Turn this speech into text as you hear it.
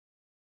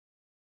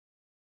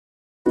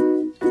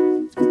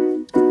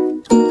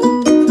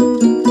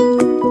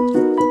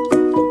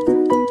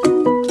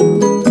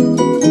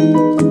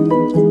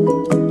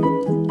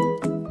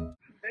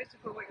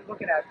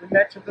looking at, we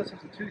mentioned this was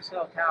a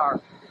 2-cell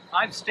tower.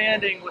 I'm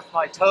standing with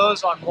my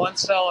toes on one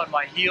cell and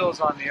my heels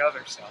on the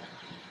other cell.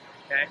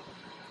 Okay.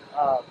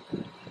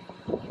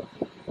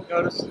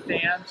 Notice the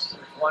fans.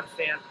 There's one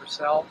fan per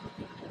cell.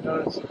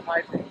 Notice the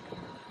piping.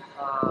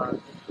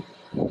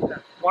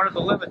 One of the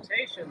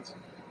limitations,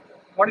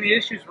 one of the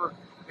issues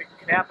that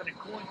can happen in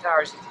cooling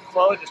towers is the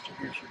flow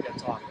distribution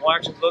gets off. We'll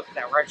actually look at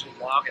that. We're actually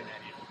logging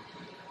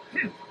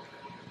that in.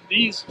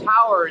 These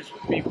towers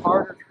would be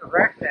harder to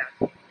correct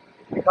that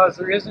because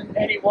there isn't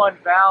any one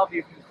valve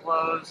you can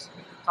close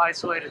to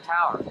isolate a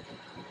tower.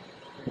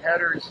 The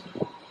headers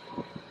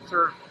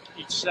serve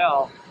each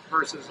cell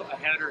versus a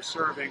header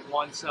serving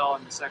one cell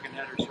and the second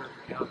header serving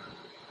the other.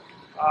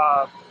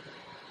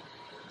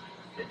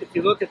 If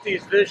you look at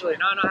these visually,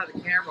 and I don't know how the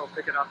camera will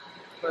pick it up,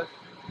 but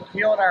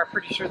Neil and I are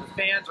pretty sure the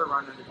fans are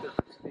running at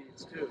different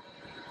speeds too.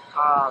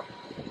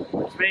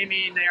 Which may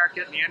mean they aren't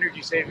getting the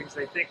energy savings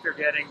they think they're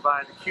getting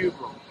by the cube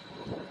rule.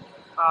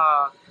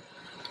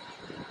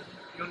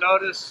 You'll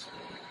notice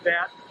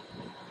that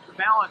the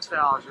balance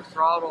valves are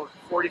throttled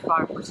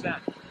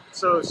 45%.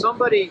 So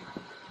somebody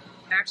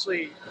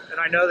actually, and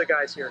I know the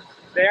guys here,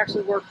 they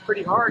actually work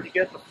pretty hard to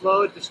get the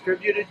flow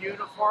distributed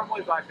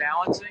uniformly by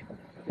balancing.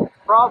 The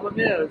problem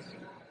is,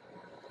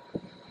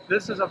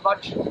 this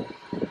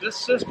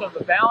system,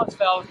 the balance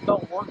valves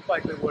don't work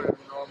like they would in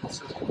a normal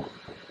system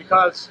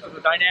because of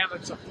the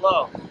dynamics of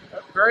flow.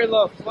 At very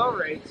low flow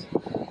rates,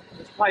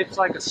 this pipe's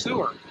like a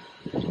sewer.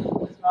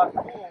 It's not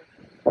cool.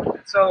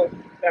 And so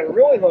at a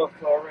really low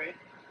flow rate,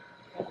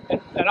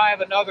 and I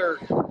have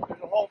there's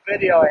a whole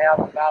video I have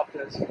about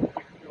this. You can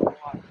do a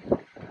lot.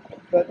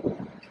 But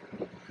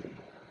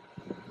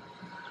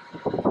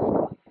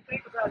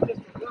think about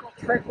just a little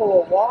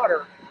trickle of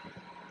water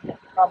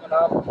coming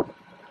up.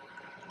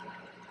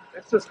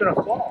 It's just going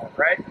to fall,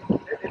 right?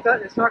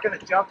 It's not going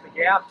to jump the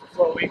gap to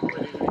flow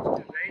equally to the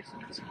two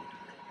basins.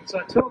 And so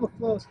until the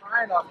flow is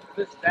high enough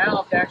for this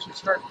valve to actually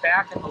start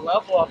backing the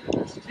level up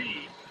in this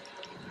T,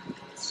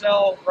 the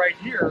cell right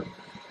here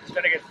is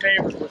going to get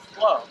favored with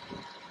flow.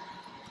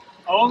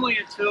 Only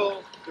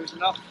until there's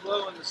enough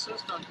flow in the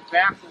system to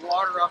back the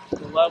water up to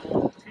the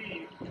level of the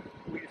T,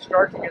 we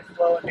start to get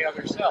flow in the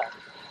other cell.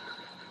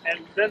 And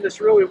then this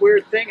really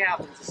weird thing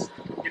happens.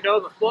 You know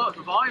the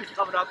volume's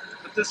coming up,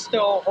 but this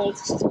still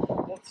holds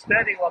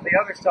steady while the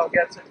other cell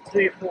gets it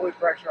until you fully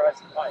pressurize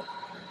the pipe.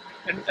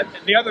 And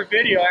the other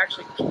video,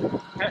 actually,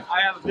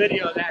 I have a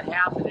video of that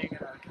happening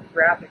and a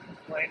graphic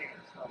explaining it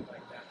and stuff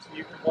like that. So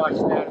you can watch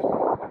that.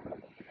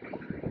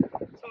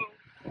 So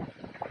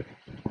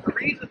the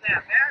reason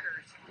that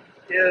matters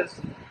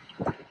is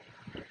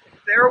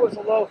if there was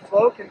a low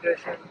flow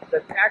condition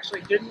that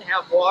actually didn't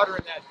have water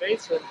in that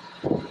basin,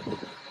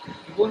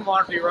 you wouldn't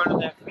want to be running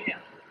that fan.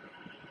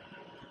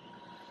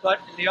 But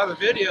in the other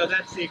video,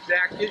 that's the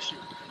exact issue.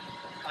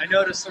 I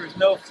noticed there was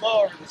no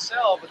flow over the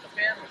cell, but the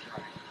fan was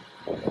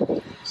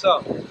running.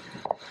 So,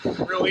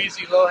 real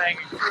easy,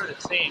 low-hanging fruit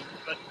it seemed,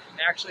 but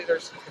actually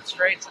there's some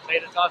constraints that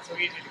made it not so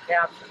easy to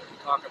capture that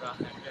we'll talk about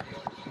in that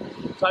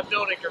video. So I'm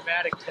building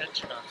dramatic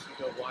tension up, so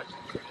you go watch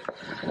this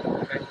video.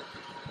 Okay?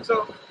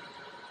 So,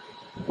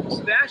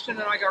 Sebastian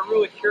and I got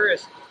really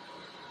curious.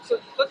 So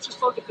let's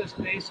just look at this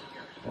basin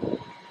here.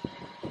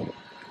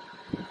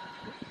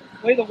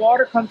 The way the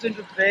water comes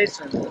into the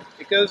basin,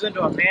 it goes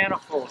into a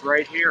manifold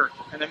right here.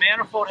 And the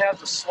manifold has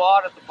a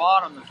slot at the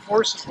bottom that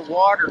forces the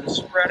water to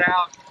spread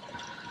out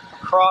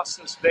across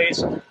this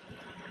basin.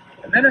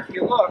 And then if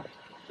you look,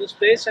 this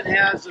basin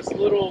has this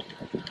little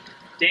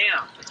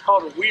dam. It's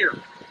called a weir.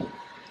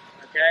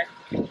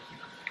 Okay?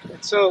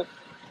 And so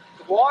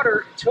the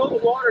water, until the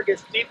water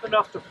gets deep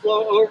enough to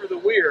flow over the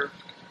weir,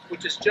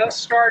 which is just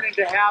starting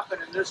to happen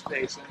in this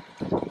basin,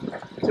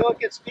 until it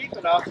gets deep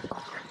enough,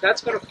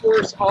 that's going to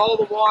force all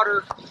the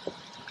water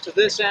to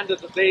this end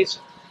of the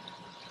basin,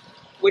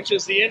 which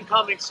is the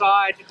incoming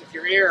side. If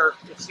you're air,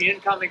 it's the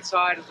incoming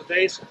side of the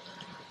basin.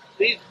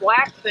 These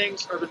black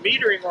things are the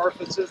metering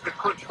orifices that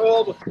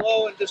control the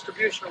flow and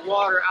distribution of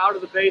water out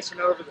of the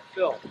basin over the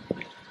fill.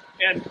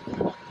 And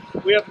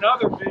we have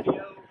another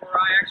video where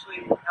I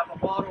actually have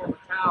a model of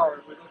a tower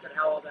and we look at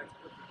how all that's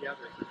put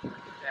together.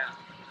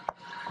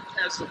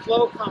 As the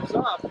flow comes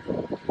up,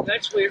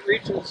 eventually it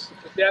reaches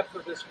the depth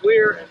of this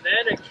weir, and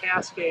then it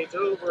cascades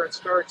over and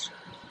starts,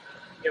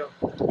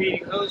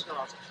 feeding those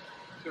nozzles.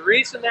 The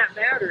reason that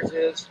matters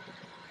is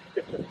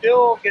if the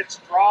fill gets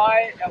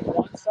dry at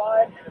one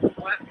side and it's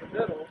wet in the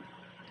middle,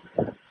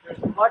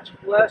 there's much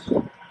less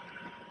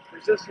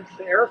resistance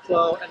to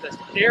airflow, and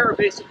the air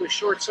basically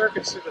short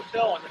circuits through the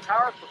fill, and the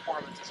tower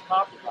performance is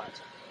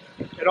compromised.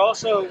 It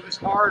also is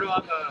hard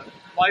on the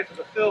life of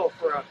the fill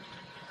for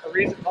a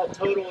reason called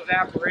total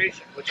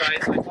evaporation, which I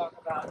talk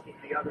about in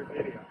the other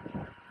video.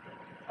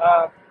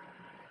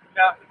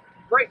 Now,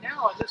 right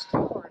now on this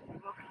tower, if you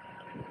look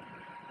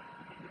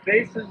at the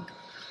basin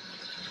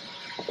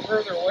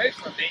further away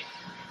from me,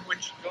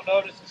 which you'll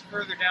notice is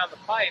further down the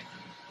pipe,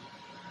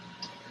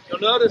 you'll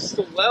notice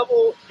the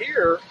level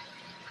here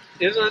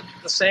isn't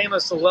the same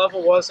as the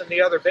level was in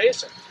the other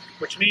basin,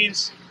 which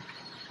means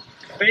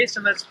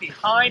basin that's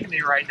behind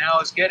me right now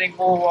is getting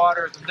more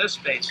water than this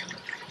basin.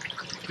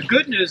 The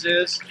good news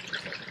is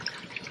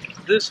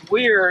this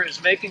weir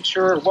is making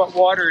sure what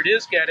water it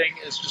is getting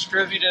is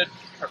distributed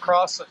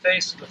across the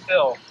face of the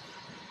fill.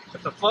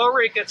 If the flow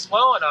rate gets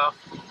low enough,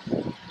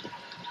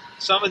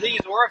 some of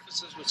these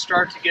orifices would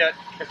start to get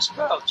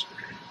exposed.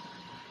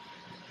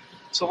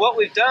 So what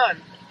we've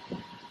done,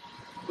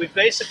 we've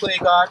basically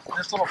got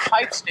this little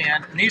pipe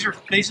stand, and these are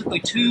basically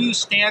two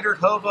standard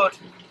hobo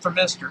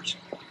thermistors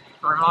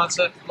for an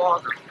onset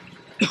logger.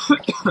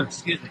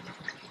 Excuse me.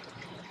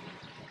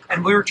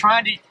 And we're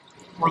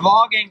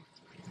logging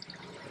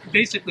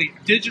basically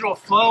digital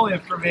flow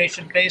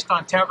information based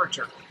on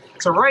temperature.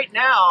 So right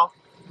now,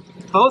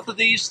 both of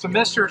these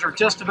thermistors are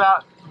just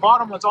about, the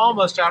bottom one's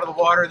almost out of the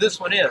water, this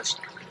one is.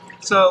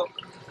 So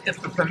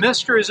if the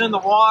thermistor is in the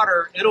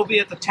water, it'll be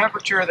at the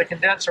temperature of the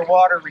condenser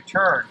water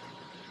return,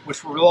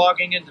 which we're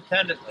logging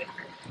independently.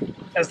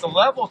 As the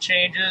level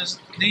changes,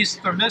 these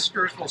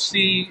thermistors will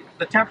see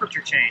the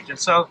temperature change. And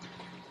so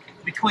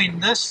between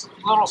this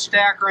little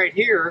stack right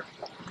here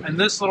and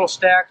this little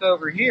stack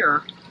over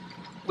here,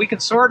 we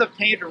can sort of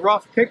paint a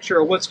rough picture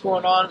of what's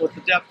going on with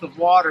the depth of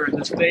water in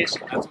this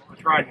basin. That's what we're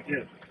trying to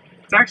do.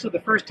 It's actually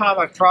the first time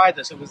I've tried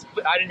this.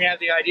 I didn't have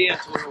the idea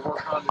until we were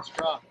working on this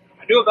job.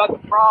 I knew about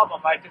the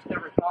problem, I just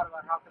never thought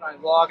about how could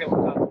I log it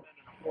without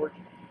spending a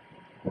fortune.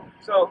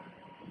 So,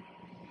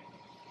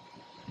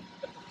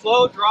 if the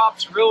flow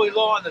drops really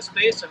low in this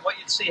basin, what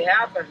you'd see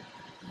happen,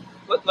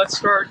 let's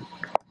start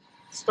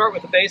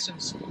with the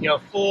basin's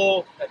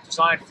full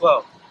design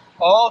flow.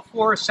 All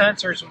four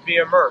sensors would be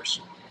immersed,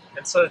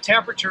 and so the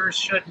temperatures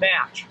should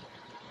match.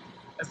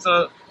 And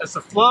so as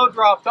the flow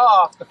dropped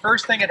off, the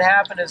first thing that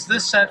happened is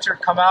this sensor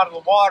would come out of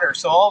the water,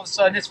 so all of a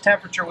sudden its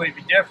temperature would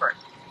be different.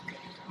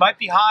 It might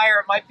be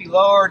higher, it might be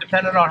lower,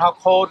 depending on how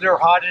cold or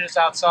hot it is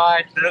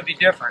outside, but it'll be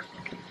different.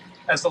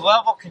 As the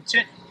level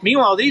continues,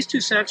 meanwhile these two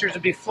sensors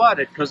would be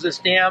flooded because this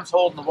dam's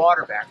holding the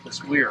water back,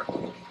 this weir.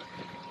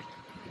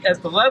 As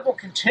the level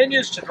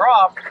continues to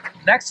drop,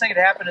 the next thing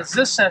that happen is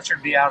this sensor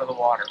would be out of the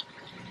water.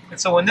 And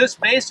so when this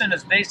basin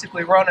is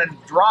basically running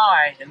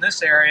dry in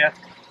this area,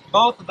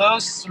 both of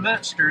those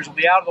thermistors will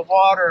be out of the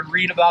water and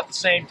read about the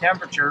same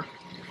temperature,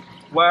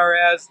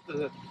 whereas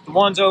the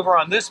ones over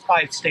on this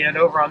pipe stand,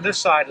 over on this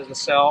side of the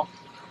cell,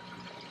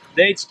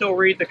 they'd still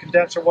read the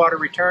condenser water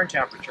return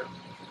temperature.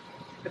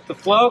 If the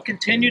flow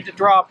continued to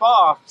drop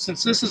off,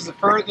 since this is the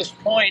furthest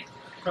point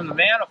from the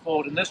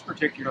manifold in this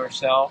particular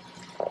cell,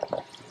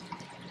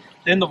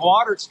 then the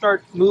water would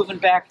start moving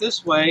back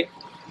this way,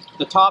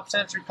 the top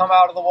sensor would come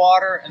out of the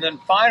water, and then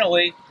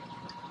finally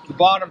the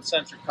bottom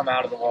sensor would come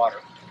out of the water.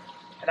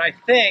 And I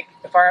think,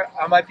 if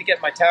I might be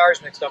getting my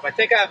towers mixed up, I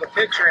think I have a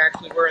picture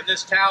actually where in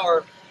this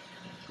tower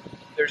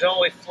there's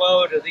only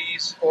flow to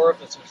these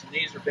orifices, and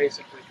these are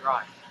basically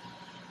dry.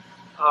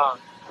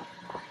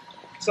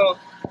 So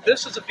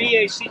this is a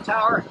BAC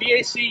tower.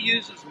 BAC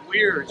uses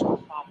weirs to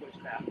accomplish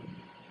that.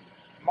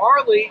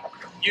 Marley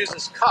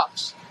uses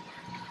cups.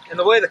 And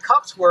the way the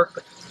cups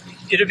work,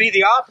 it'd be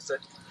the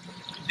opposite.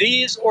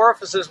 These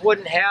orifices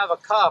wouldn't have a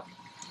cup,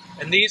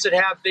 and these would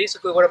have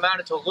basically what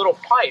amounted to a little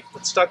pipe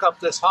that stuck up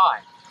this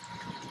high.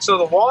 So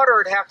the water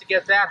would have to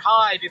get that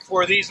high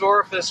before these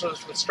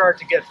orifices would start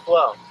to get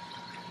flow.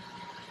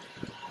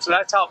 So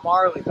that's how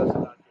Marley does it.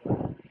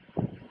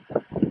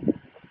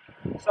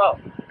 So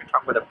We're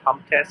talking about a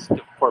pump test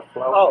for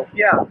flow. oh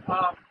yeah,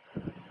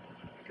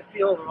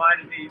 Kapil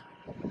reminded me.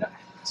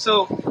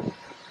 So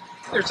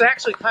there's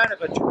actually kind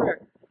of a trick.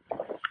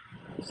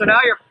 So now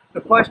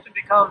the question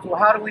becomes, well,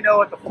 how do we know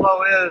what the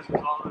flow is as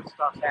all this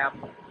stuff's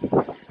happening?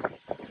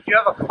 If you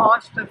have a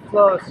constant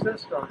flow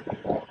system,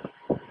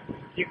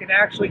 you can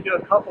actually do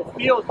a couple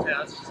field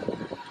tests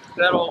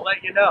that'll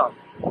let you know.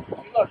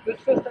 Look, this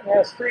system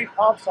has 3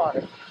 pumps on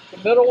it. The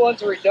middle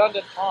one's a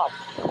redundant pump.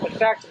 In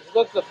fact, if you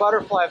look at the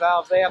butterfly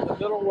valves, they have the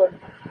middle one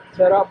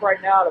set up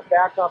right now to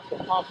back up the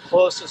pump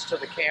closest to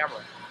the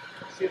camera.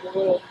 See the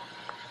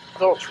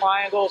little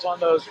triangles on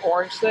those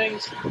orange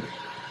things?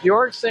 The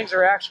orange things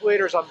are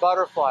actuators on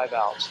butterfly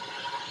valves.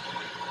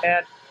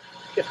 And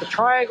if the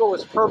triangle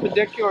was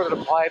perpendicular to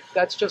the pipe,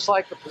 that's just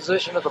like the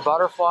position of the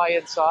butterfly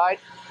inside.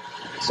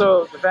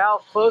 So the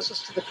valve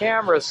closest to the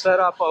camera is set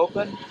up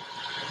open.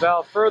 The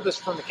valve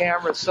furthest from the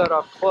camera is set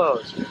up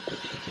closed.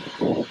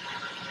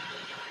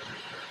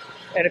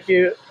 And if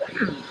you,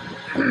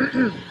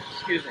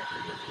 excuse me,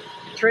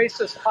 you trace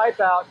this pipe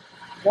out,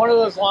 one of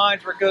those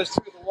lines where it goes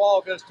through the wall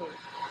goes to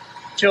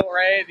chiller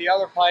A, the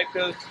other pipe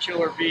goes to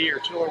chiller B or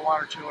chiller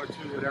 1 or chiller 2,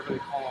 whatever they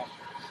call them.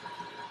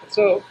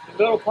 So the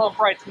middle pump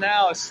right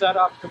now is set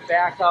up to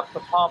back up the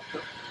pump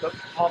that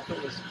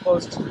was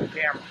closest to the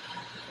camera.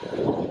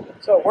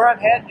 So where I'm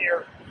heading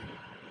here,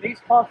 these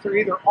pumps are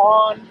either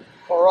on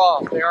or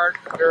off. They aren't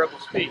variable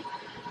speed.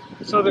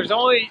 So there's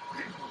only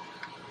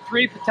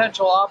 3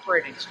 potential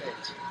operating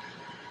states.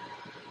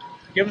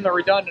 Given the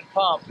redundant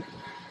pump,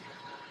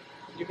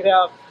 you could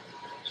have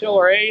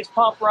chiller A's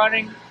pump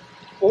running,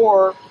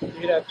 or you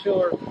could have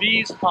chiller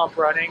B's pump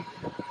running,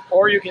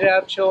 or you could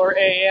have chiller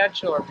A and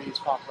chiller B's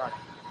pump running.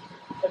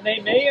 And they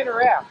may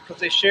interact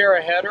because they share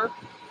a header,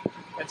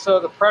 and so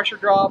the pressure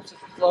drops as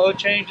the flow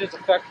changes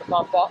affect the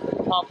pump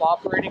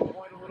operating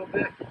point a little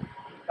bit.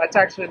 That's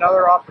actually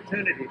another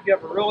opportunity. If you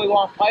have a really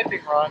long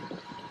piping run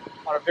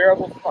on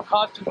a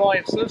constant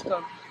volume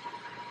system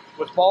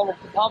with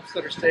multiple pumps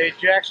that are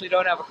staged, you actually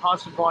don't have a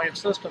constant volume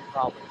system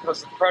problem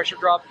because the pressure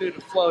drop due to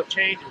flow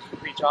changes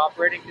with each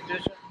operating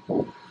condition.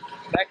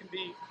 That can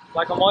be,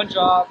 like on one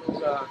job, it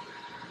was a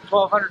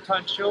 1,200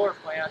 ton chiller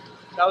plant.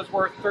 That was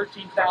worth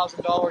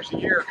 $13,000 a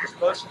year because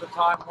most of the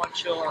time one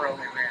chiller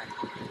only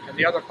ran, and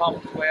the other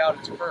pump was way out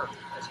its curve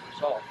as a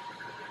result.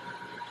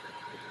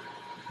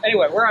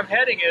 Anyway, where I'm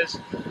heading is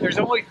there's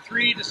only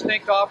 3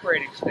 distinct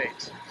operating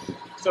states.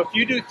 So if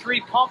you do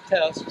 3 pump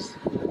tests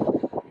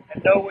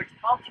and know which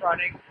pump's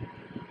running,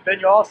 then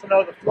you also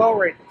know the flow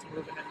rate that's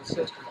moving in the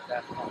system at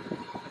that pump.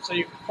 And so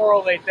you can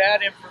correlate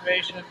that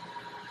information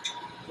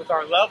with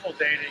our level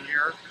data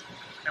here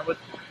and with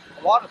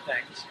a lot of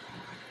things.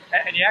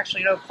 And you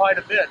actually know quite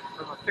a bit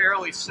from a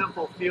fairly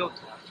simple field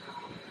test.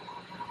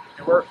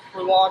 And we're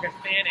logging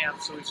fan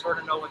amps, so we sort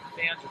of know what the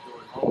fans are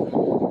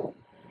doing.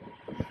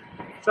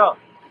 So,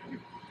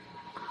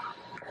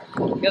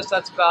 I guess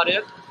that's about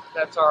it.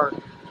 That's our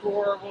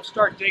tour. We'll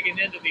start digging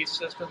into these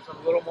systems in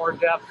a little more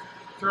depth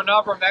through a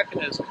number of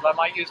mechanisms. I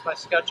might use my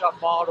SketchUp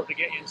model to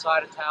get you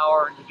inside a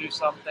tower and to do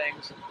some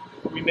things.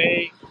 We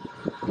may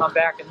come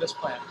back in this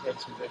plant and take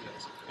some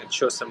videos. And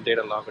show some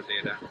data logger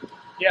data.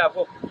 Yeah,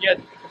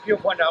 if you'll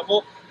point out,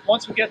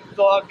 once we get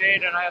the log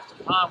data and I have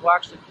some time, we'll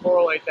actually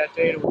correlate that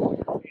data with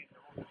what we're seeing.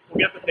 We'll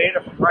get the data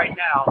from right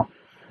now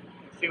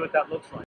and see what that looks like.